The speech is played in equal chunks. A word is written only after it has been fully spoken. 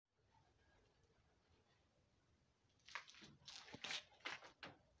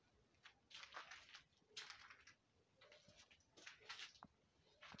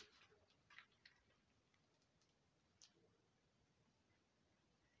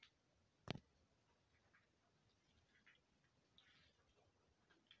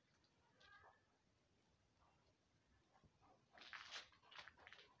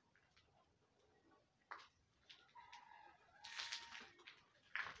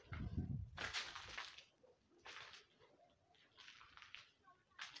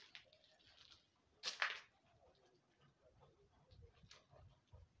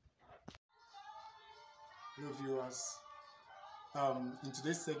Hello viewers, in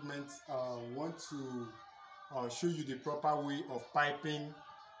today's segment I want to show you the proper way of piping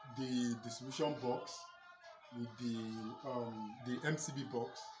the distribution box with the MCB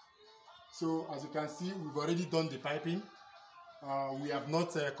box. So as you can see, we've already done the piping. We have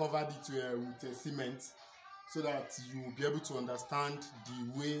not covered it with cement, so that you will be able to understand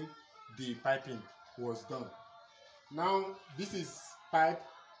the way the piping was done. Now this is pipe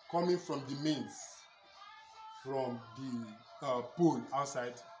coming from the mains, from the pole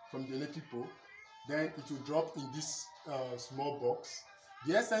outside, from the electric pole. Then it will drop in this small box.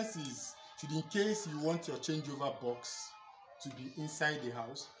 The essence is, should in case you want your changeover box to be inside the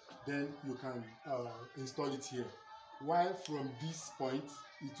house, then you can install it here. While from this point,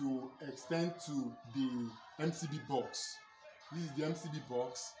 it will extend to the MCB box. This is the MCB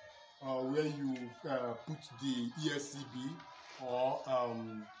box where you put the ESCB or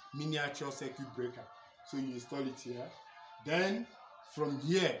miniature circuit breaker. So you install it here. Then from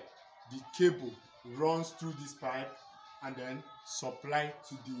here, the cable runs through this pipe and then supply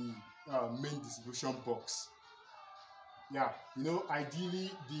to the main distribution box. Yeah, you know,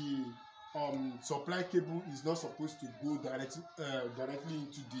 ideally the supply cable is not supposed to go directly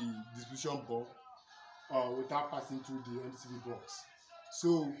into the distribution box without passing through the MCB box.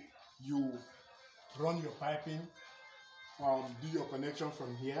 So you run your piping, do your connection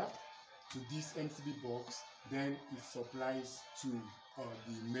from here to this MCB box, then it supplies to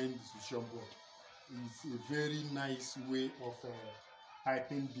the main distribution board. It's a very nice way of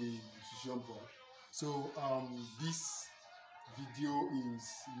piping the distribution board. So this video is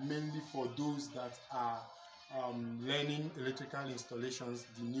mainly for those that are learning electrical installations,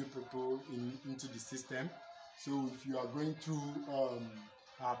 the new people into the system. So if you are going through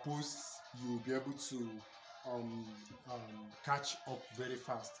our posts, you will be able to catch up very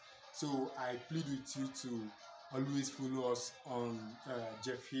fast. So I plead with you to always follow us on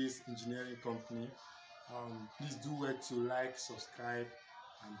Jeff Hayes Engineering Company. Please do well to like, subscribe,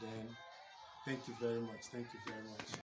 and then thank you very much. Thank you very much.